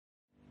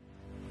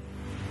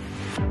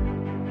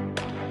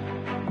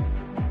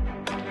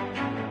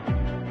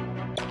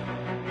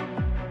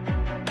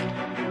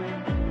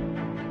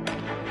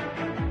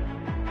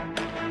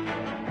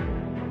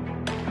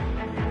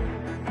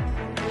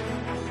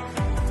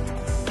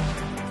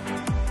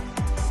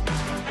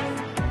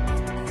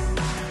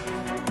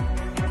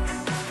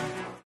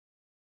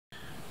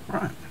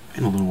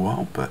a little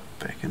while, but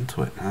back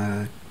into it.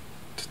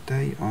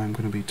 Today I'm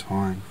going to be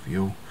tying for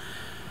you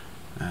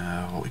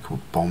what we call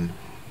bomb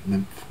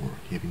nymph or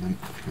heavy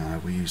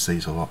nymph. We use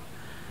these a lot.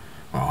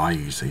 Well, I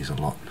use these a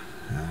lot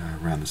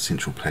around the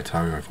Central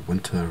Plateau over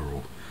winter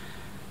or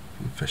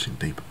fishing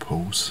deeper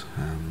pools.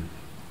 I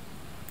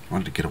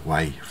wanted to get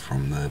away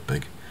from the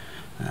big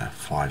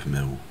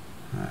 5mm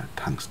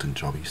tungsten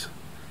jobbies.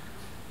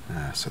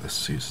 So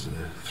this uses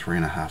a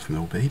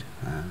 3.5mm bead.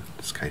 In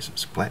this case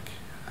it's black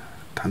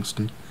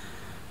tungsten.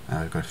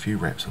 We've got a few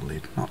wraps of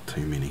lead, not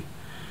too many.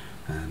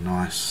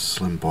 Nice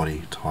slim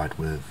body tied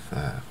with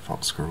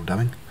fox squirrel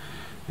dubbing,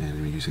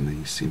 and we're using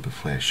the Semper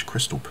Flash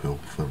crystal pearl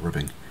for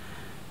ribbing.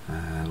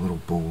 A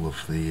little ball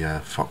of the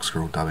fox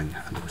squirrel dubbing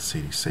under the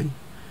CDC,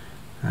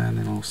 and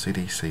then a little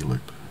CDC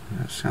loop.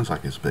 It sounds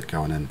like there's a bit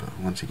going in, but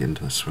once you get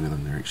into the swing of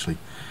them, they're actually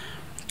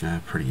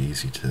pretty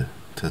easy to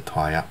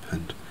tie up,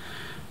 and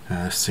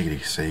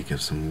CDC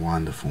gives some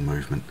wonderful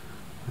movement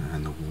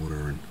in the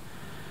water, and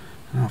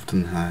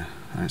often I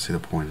don't see the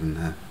point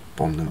in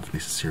bomb nymph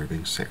necessarily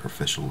being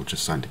sacrificial or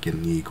just something to get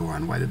an egg or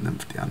unweighted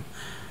nymph down.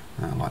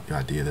 I like the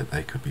idea that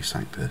they could be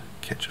something to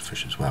catch a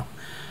fish as well.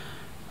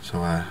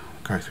 So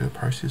go through the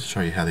process,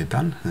 show you how they're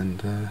done,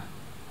 and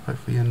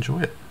hopefully you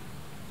enjoy it.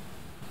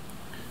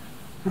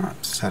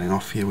 Alright, starting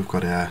off here, we've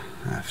got our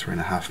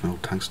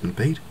 3.5mm tungsten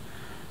bead.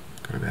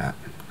 Got about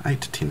 8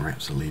 to 10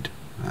 wraps of lead.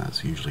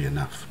 It's usually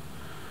enough.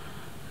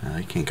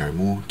 You can go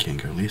more, you can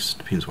go less,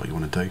 depends what you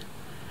want to do.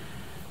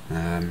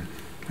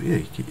 But yeah,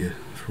 you get your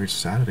thread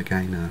started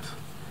again.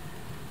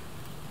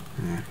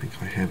 I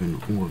think I have in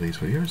all of these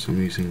videos.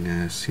 I'm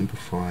using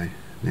Simplify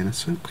Nano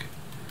Silk.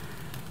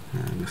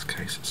 In this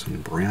case it's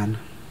in brown,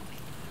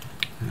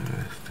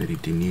 30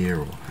 denier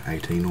or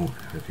 18 or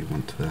however you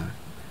want to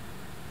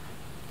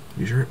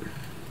measure it.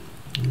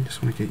 You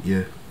just want to get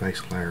your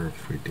base layer of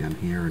thread down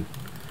here and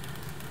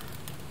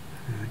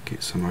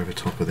get some over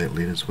top of that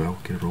lead as well,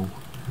 get it all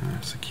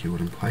secured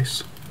in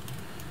place.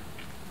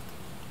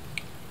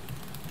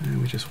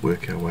 And we just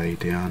work our way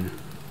down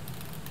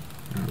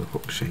the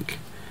hook shank.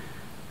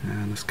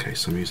 In this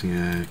case I'm using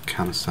a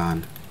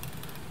Kanasan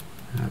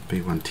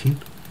B110,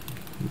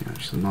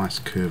 which is a nice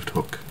curved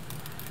hook.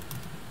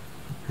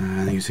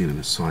 Using it in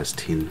a size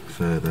 10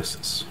 for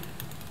this.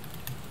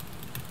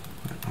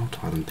 I'll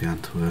tie them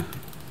down to a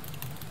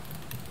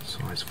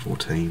size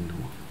 14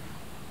 or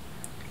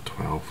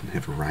 12 and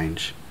have a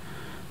range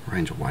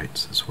of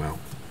weights as well.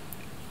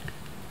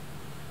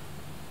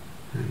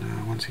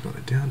 And once you've got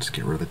it down, just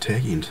get rid of the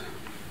tag end.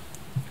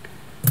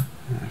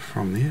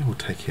 From there we'll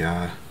take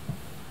our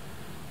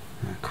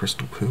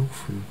crystal pearl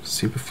from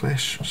Semper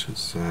Flash, which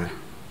is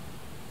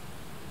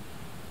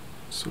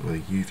sort of a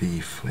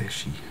UV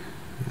flashy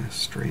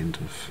strand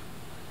of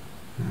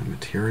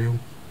material.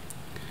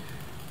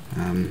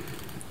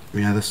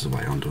 This is the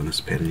way I'm doing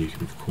this pattern. You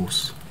can of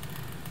course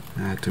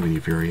do any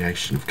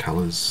variation of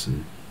colours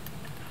and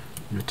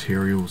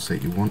materials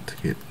that you want to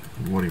get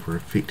whatever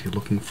effect you're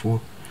looking for.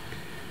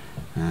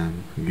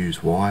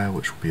 Use wire,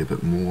 which will be a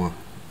bit more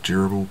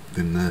durable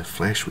than the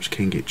flash, which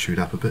can get chewed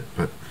up a bit,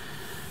 but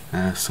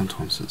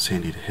sometimes it's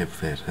handy to have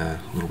that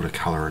little bit of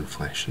colour and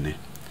flash in there.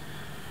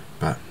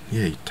 But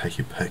yeah, you take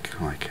your pick.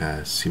 Like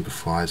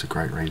Simplify is a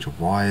great range of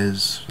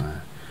wires.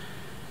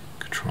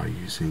 Could try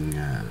using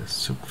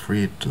silk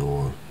thread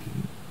or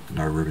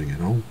no ribbing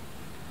at all,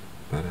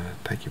 but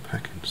take your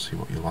pick and see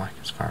what you like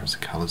as far as the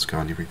colours go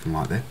and everything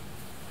like that.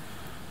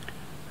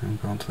 And we'll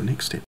go on to the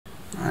next step.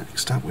 Alright,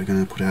 next up we're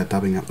going to put our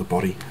dubbing up the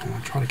body.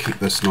 Try to keep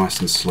this nice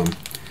and slim.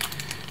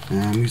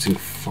 I'm using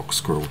fox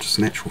squirrel, just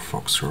natural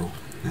fox squirrel.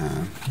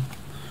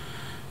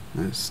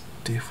 It's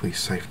definitely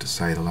safe to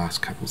say the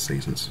last couple of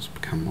seasons has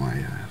become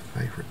my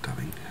favourite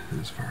dubbing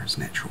as far as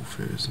natural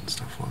furs and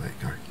stuff like that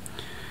go.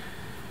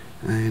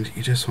 And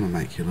you just want to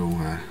make your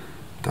little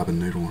dubbing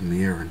noodle on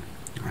there, and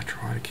I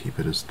try to keep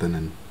it as thin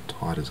and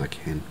tight as I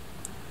can.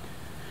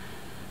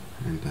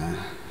 And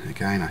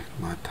again,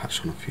 I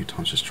touched on a few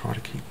times, just try to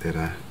keep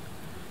that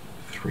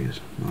thread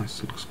nice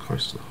and as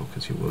close to the hook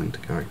as you're willing to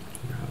go.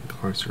 The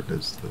closer it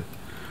is, the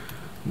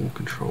more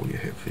control you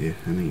have there,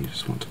 and then you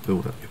just want to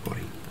build up your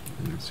body,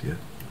 and that's your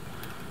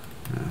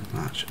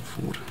march it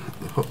forward up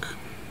the hook.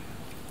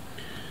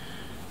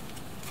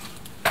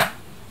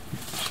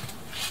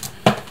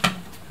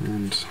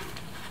 And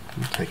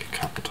I'll take a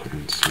couple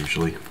turns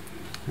usually.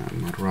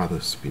 I'd rather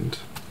spend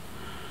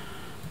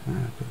a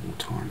bit more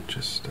time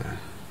just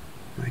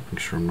making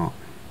sure I'm not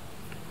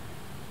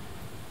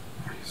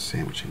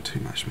sandwiching too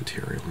much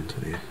material into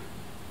there.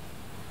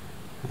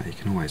 You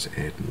can always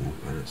add more,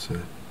 but it's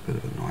a bit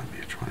of a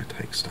nightmare trying to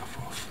take stuff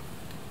off.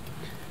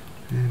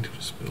 And you'll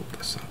just build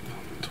this up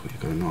until you've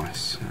got a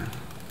nice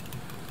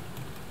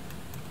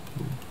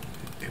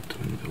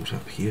abdomen built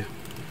up here.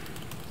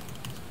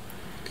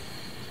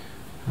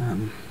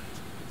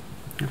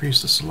 I've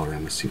used this a lot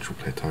around the Central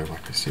Plateau,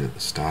 like I said at the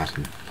start,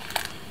 and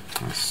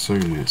I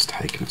assume when it's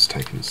taken as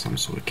some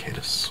sort of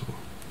caddis or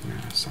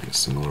something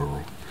similar,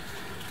 or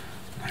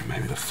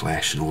maybe the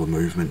flash and all the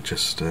movement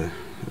just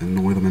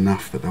annoy them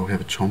enough that they'll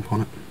have a chomp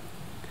on it.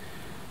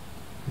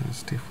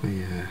 It's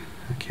definitely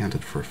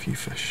accounted for a few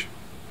fish.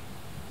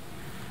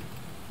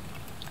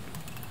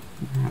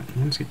 Alright,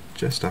 once you get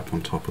just up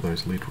on top of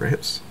those lead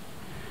wraps,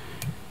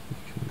 you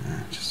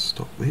can just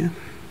stop there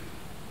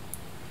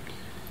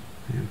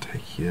and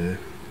take your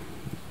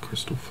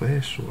crystal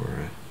flash,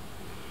 or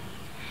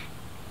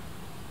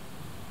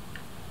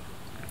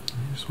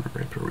I just want to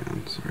wrap it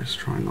around, so just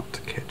try not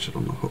to catch it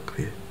on the hook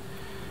there.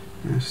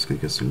 I'm just going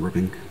to get some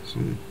ribbing,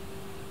 some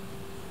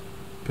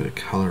bit of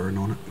colour in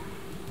on it.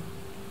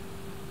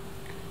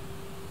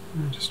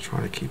 And just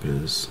try to keep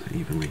it as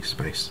evenly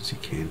spaced as you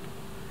can.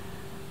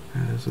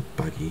 There's a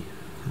buggy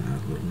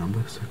little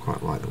number, so I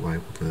quite like the way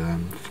with the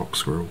fox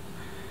squirrel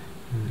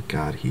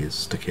guard here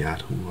stick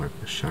out all over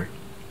the show.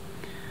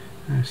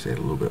 Just add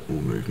a little bit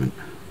more movement.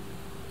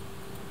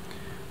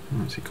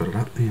 Once you've got it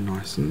up there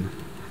nice and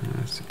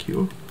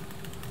secure,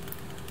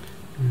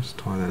 just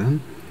tie that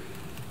in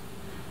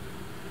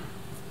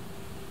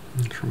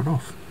and trim it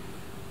off.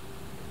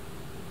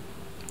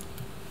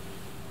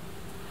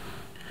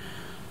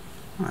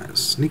 Right,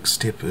 this next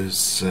step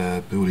is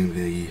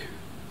building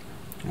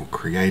or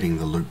creating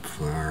the loop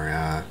for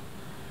our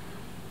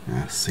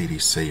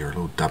CDC, or a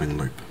little dubbing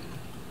loop.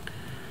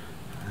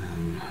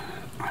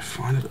 I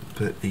find it a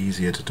bit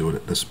easier to do it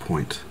at this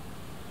point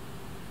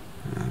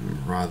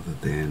rather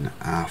than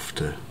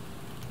after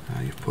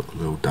you've put the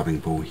little dubbing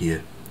ball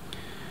here.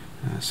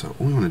 So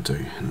all you want to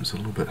do, and it's a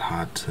little bit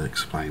hard to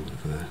explain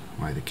with the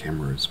way the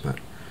camera is, but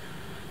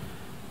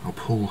I'll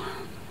pull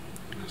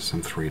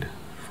some thread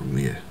from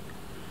there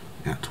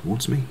out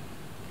towards me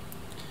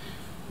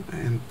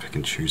and pick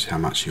and choose how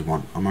much you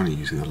want. I'm only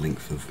using the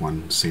length of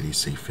one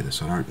CDC feather,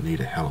 so I don't need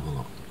a hell of a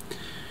lot.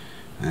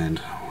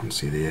 And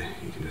once you're there,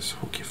 you can just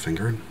hook your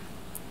finger in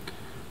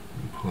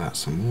and pull out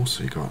some more,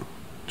 so you got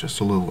just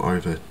a little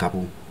over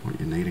double what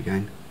you need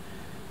again,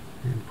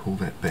 and pull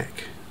that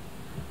back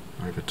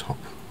over top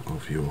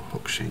of your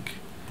hook shank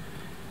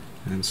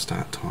and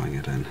start tying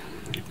it in.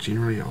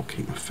 Generally I'll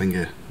keep my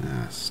finger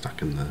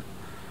stuck in the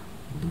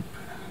loop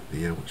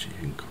there, which you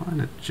can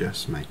kind of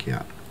just make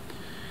out,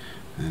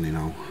 and then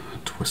I'll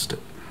twist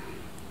it.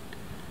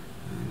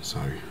 So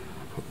I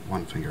put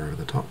one finger over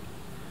the top,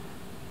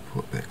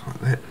 pull it back like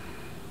that,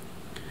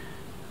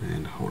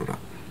 and hold it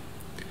up,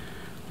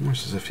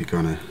 almost as if you're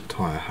going to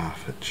tie a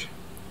half hitch.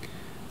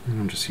 And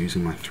I'm just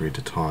using my thread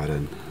to tie it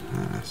in,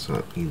 so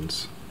it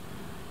ends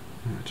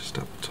just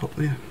up the top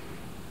there.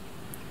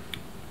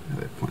 At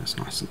that point it's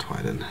nice and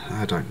tied in.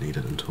 I don't need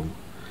it until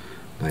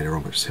later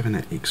on, but just having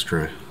that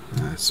extra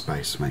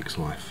space makes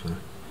life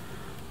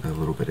a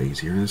little bit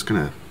easier, and it's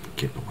going to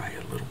get away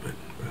a little bit,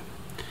 but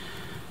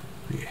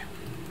yeah,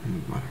 I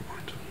don't mind.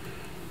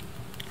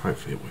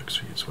 Hopefully it works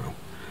for you as well.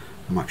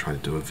 I might try to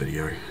do a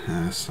video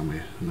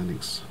somewhere in the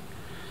next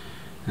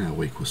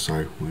week or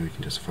so where we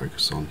can just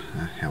focus on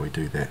how we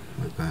do that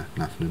with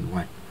nothing in the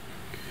way.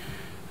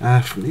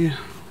 From there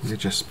we're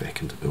just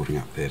back into building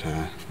up that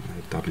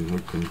dubbing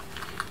loop, and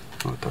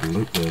not dubbing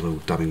loop, the little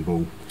dubbing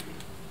ball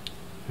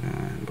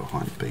and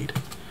behind the bead,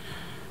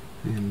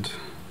 and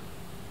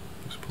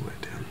just pull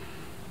that down.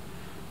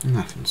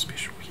 Nothing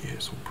special here,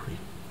 it's all pretty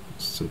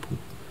simple.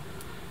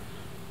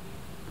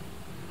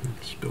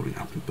 Just building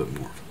up a bit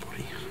more of a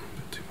body, a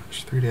bit too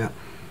much thread out.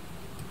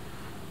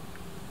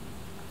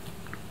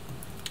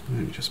 And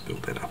then you just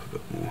build that up a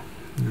bit more.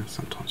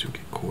 Sometimes you'll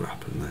get caught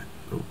up in that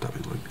little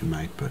dubbing loop you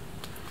made, but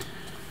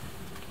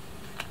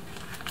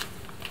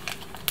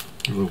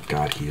the little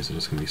guard here is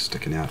just going to be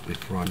sticking out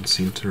left, right and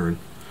centre, and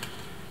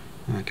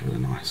give it a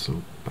nice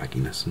little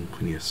bugginess and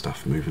plenty of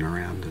stuff moving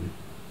around. And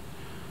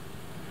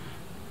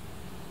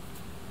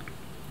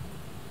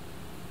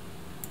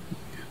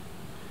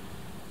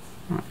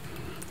yeah. Right,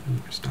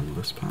 almost done with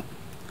this part.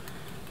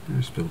 And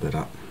just build that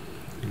up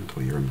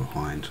until you're in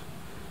behind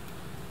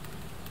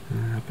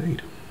a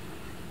bead,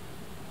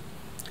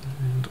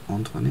 and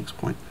on to the next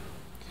point.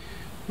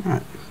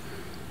 Right,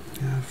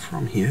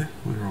 from here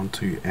we're on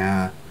to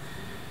our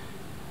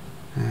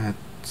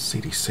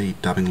CDC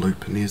dubbing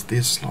loop, and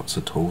there's lots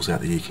of tools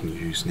out there you can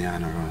use now. I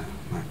know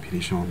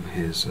Penishon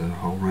has a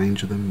whole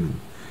range of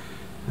them,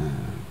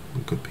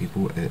 and good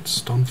people at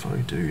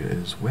Stonfo do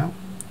as well.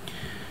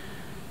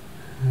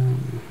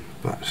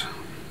 But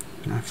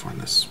I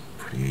find this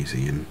pretty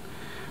easy, and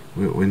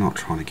we're not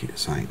trying to get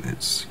something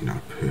that's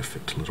a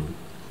perfect little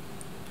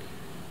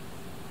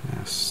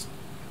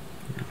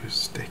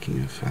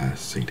stacking of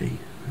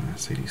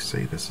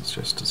CDC. This is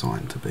just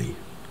designed to be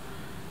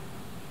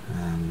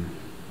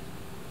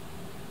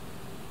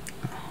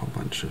a whole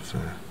bunch of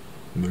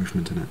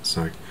movement in it.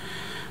 So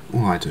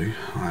all I do,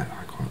 I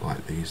quite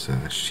like these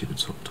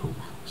shepherd's hook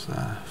tools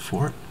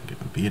for it. Get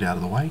my beard out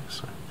of the way.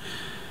 So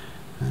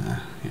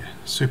yeah,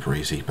 super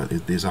easy, but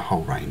there's a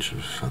whole range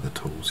of other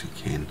tools you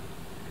can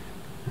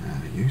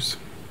use.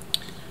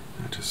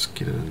 Just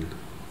get it in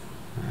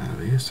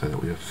there so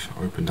that we've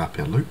opened up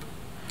our loop.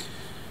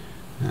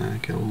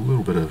 Get a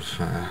little bit of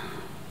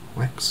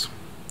wax.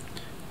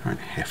 I don't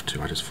have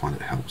to, I just find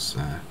it helps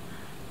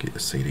get the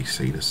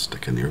CDC to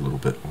stick in there a little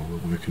bit while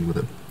we're working with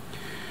it.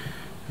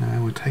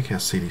 We'll take our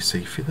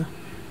CDC feather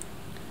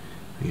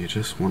You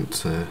just want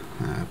to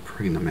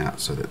preen them out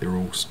so that they're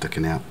all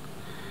sticking out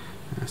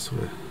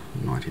sort of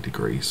 90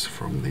 degrees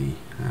from the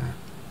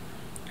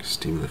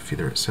stem of the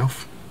feather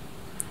itself.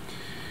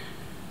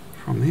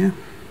 From there,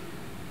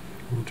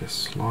 we'll just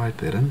slide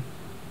that in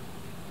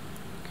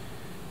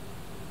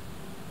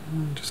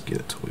and just get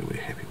it to where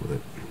we're happy with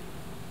it,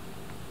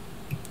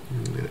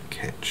 and let it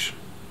catch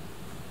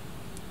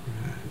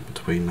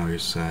between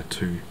those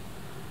two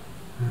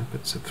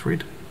bits of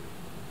thread.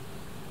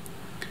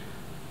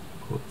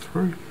 Pull it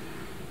through.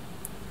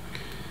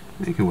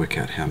 And you can work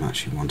out how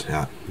much you want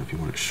out. If you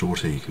want it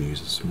shorter, you can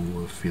use a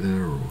smaller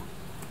feather, or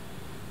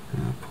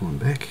pull them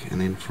back,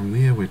 and then from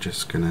there we're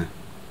just going to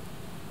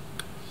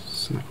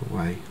snip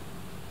away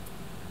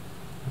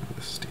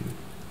the stem.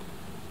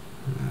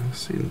 I've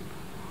seen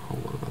a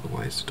whole lot of other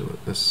ways to do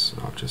it. This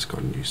I've just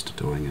gotten used to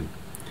doing, and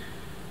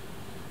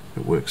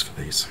it works for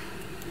these.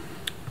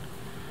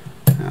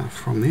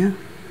 From there,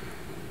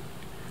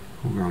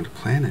 we'll go on to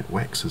plan. That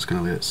wax is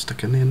going to let it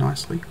stick in there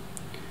nicely.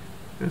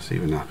 Just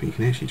even up, and you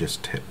can actually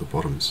just tap the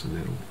bottoms, and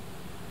that'll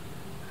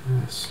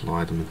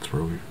slide them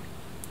through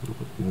a little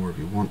bit more if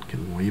you want, get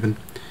them more even.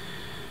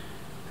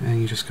 And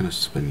you're just going to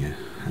spin your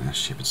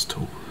shepherd's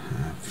tool.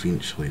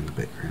 Eventually in the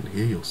background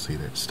here you'll see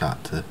that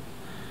start to,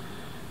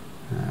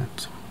 there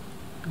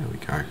we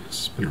go,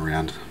 spin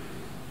around.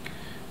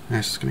 Now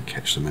it's just going to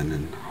catch them in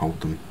and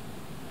hold them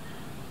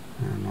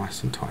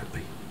nice and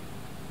tightly.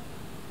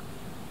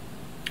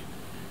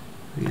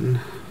 Then,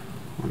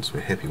 once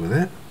we're happy with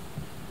that,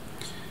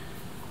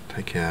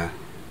 take our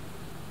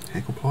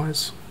hackle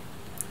pliers.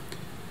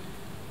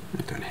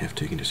 You don't have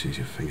to, you can just use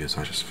your fingers.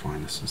 I just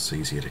find this is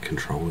easier to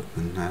control it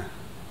than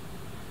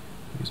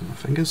using my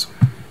fingers.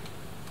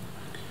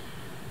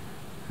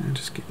 And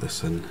just get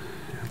this in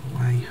out of the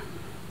way.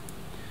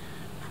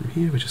 From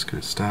here we're just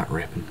going to start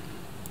wrapping,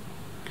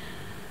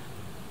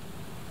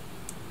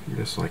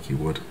 just like you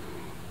would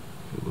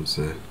if it was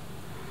a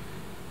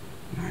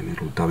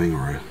nettle dubbing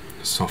or a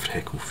soft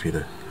hackle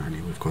feather,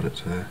 only we've got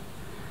it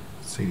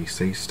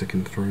CDC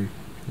sticking through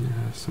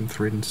some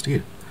thread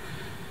instead.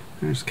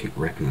 And just keep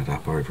wrapping it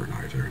up over and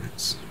over, and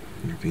it's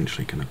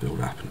eventually going to build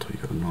up until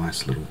you've got a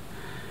nice little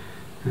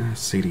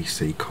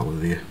CDC collar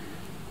there.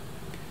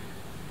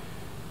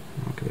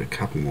 I'll give it a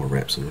couple more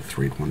wraps of the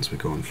thread once we've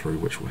gone through,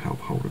 which will help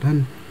hold it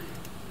in.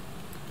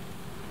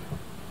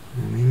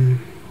 And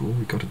then all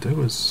we've got to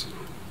do is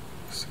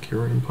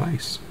secure it in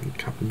place. A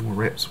couple more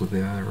wraps with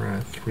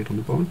our thread on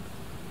the bottom.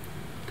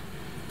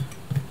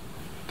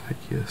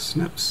 Take your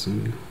snips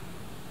and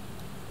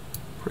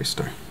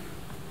presto.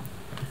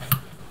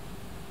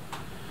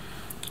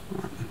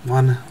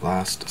 One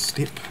last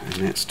step, and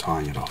that's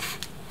tying it off.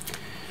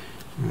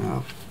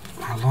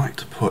 I like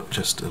to put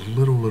just a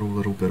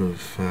little bit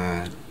of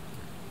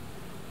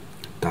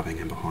dubbing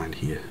in behind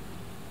here.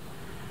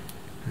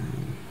 I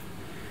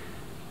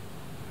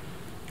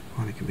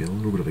find it can be a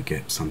little bit of a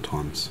gap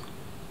sometimes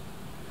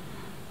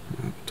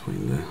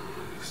between the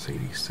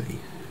CDC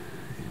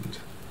and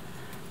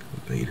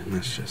the bead, and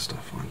this just, I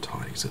find,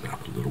 tidies it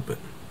up a little bit.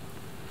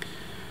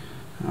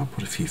 I'll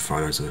put a few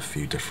photos of a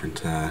few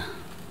different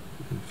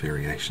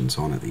variations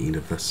on at the end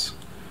of this,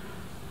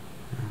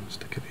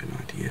 just to give you an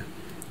idea.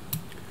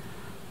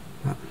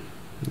 But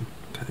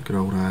take a good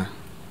old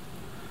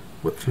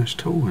whip finish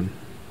tool, and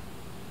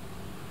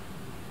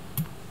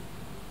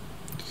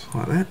just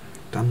like that,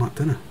 done like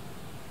dinner.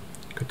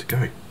 Good to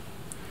go.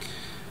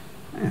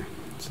 Yeah,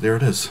 so there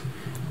it is.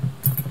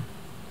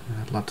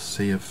 I'd love to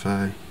see if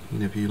any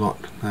of you lot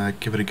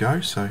give it a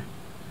go, so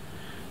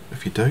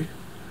if you do,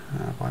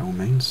 by all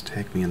means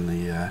tag me in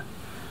the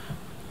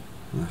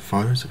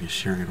photos if you're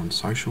sharing it on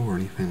social or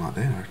anything like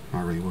that.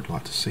 I really would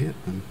like to see it,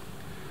 and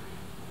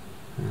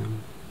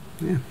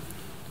yeah,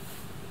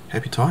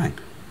 happy tying.